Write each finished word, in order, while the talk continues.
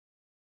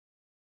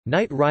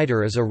Knight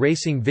Rider is a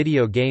racing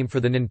video game for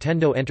the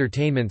Nintendo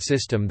Entertainment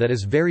System that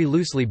is very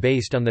loosely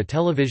based on the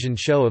television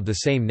show of the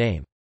same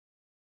name.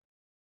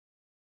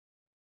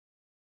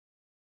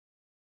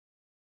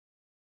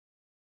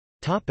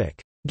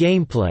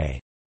 Gameplay.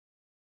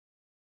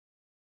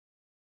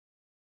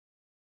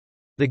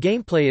 The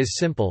gameplay is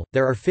simple.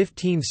 There are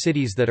 15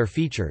 cities that are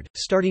featured,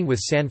 starting with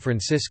San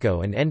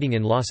Francisco and ending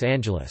in Los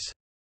Angeles.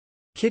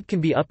 Kit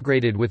can be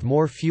upgraded with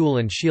more fuel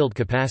and shield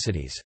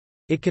capacities.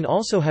 It can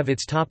also have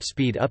its top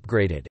speed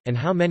upgraded, and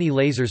how many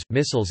lasers,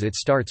 missiles it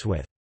starts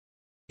with.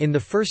 In the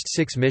first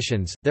 6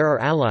 missions, there are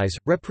allies,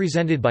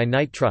 represented by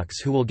Knight trucks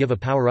who will give a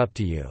power-up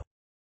to you.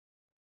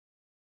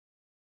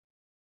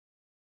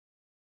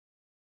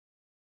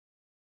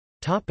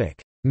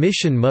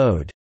 Mission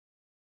mode.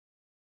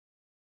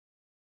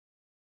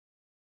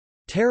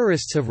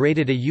 Terrorists have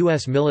raided a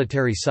U.S.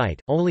 military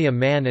site. Only a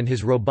man and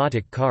his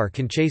robotic car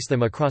can chase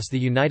them across the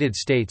United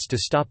States to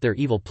stop their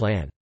evil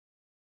plan.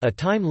 A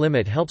time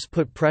limit helps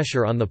put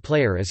pressure on the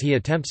player as he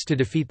attempts to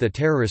defeat the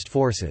terrorist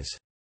forces.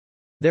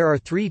 There are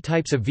 3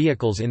 types of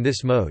vehicles in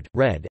this mode: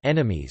 red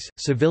enemies,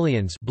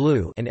 civilians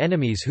blue, and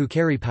enemies who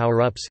carry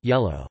power-ups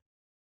yellow.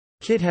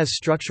 Kit has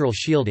structural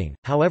shielding,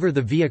 however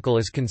the vehicle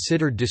is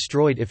considered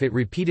destroyed if it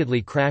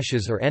repeatedly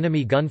crashes or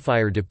enemy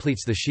gunfire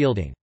depletes the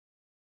shielding.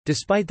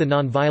 Despite the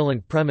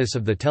non-violent premise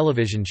of the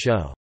television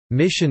show,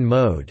 mission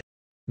mode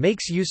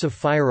makes use of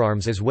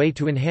firearms as way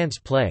to enhance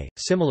play,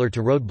 similar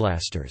to road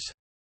blasters.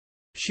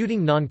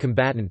 Shooting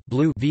non-combatant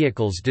blue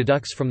vehicles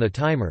deducts from the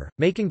timer,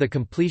 making the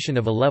completion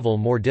of a level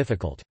more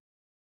difficult.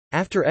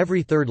 After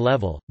every 3rd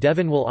level,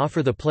 Devon will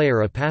offer the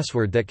player a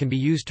password that can be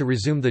used to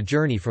resume the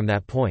journey from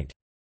that point.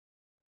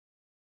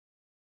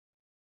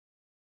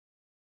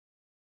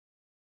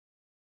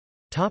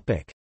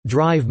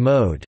 Drive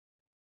mode.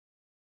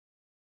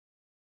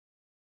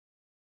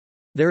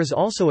 There is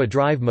also a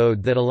drive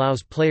mode that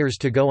allows players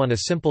to go on a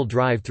simple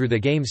drive through the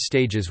game's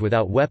stages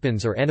without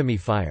weapons or enemy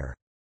fire.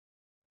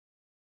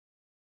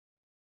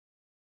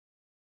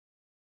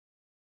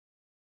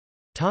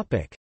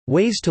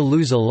 Ways to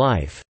lose a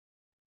life.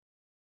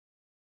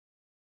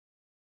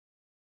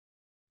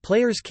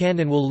 Players can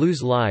and will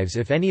lose lives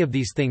if any of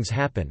these things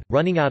happen: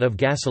 running out of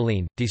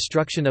gasoline,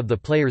 destruction of the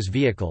player's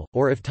vehicle,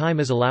 or if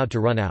time is allowed to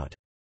run out.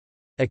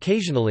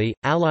 Occasionally,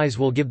 allies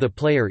will give the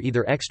player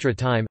either extra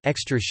time,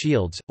 extra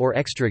shields, or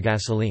extra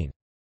gasoline.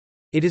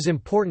 It is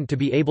important to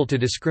be able to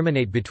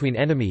discriminate between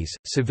enemies,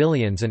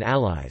 civilians and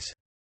allies.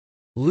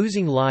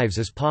 Losing lives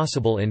is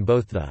possible in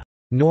both the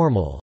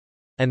normal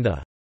and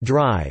the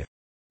drive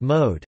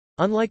mode.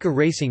 Unlike a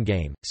racing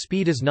game,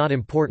 speed is not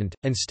important,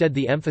 instead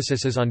the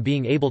emphasis is on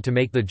being able to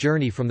make the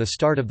journey from the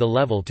start of the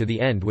level to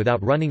the end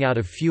without running out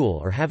of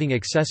fuel or having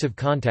excessive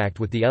contact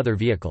with the other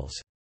vehicles.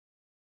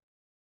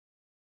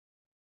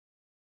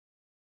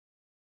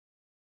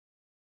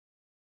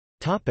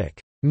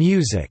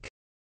 Music.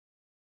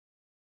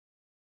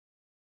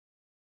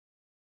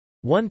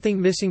 One thing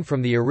missing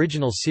from the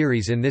original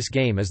series in this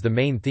game is the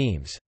main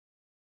themes.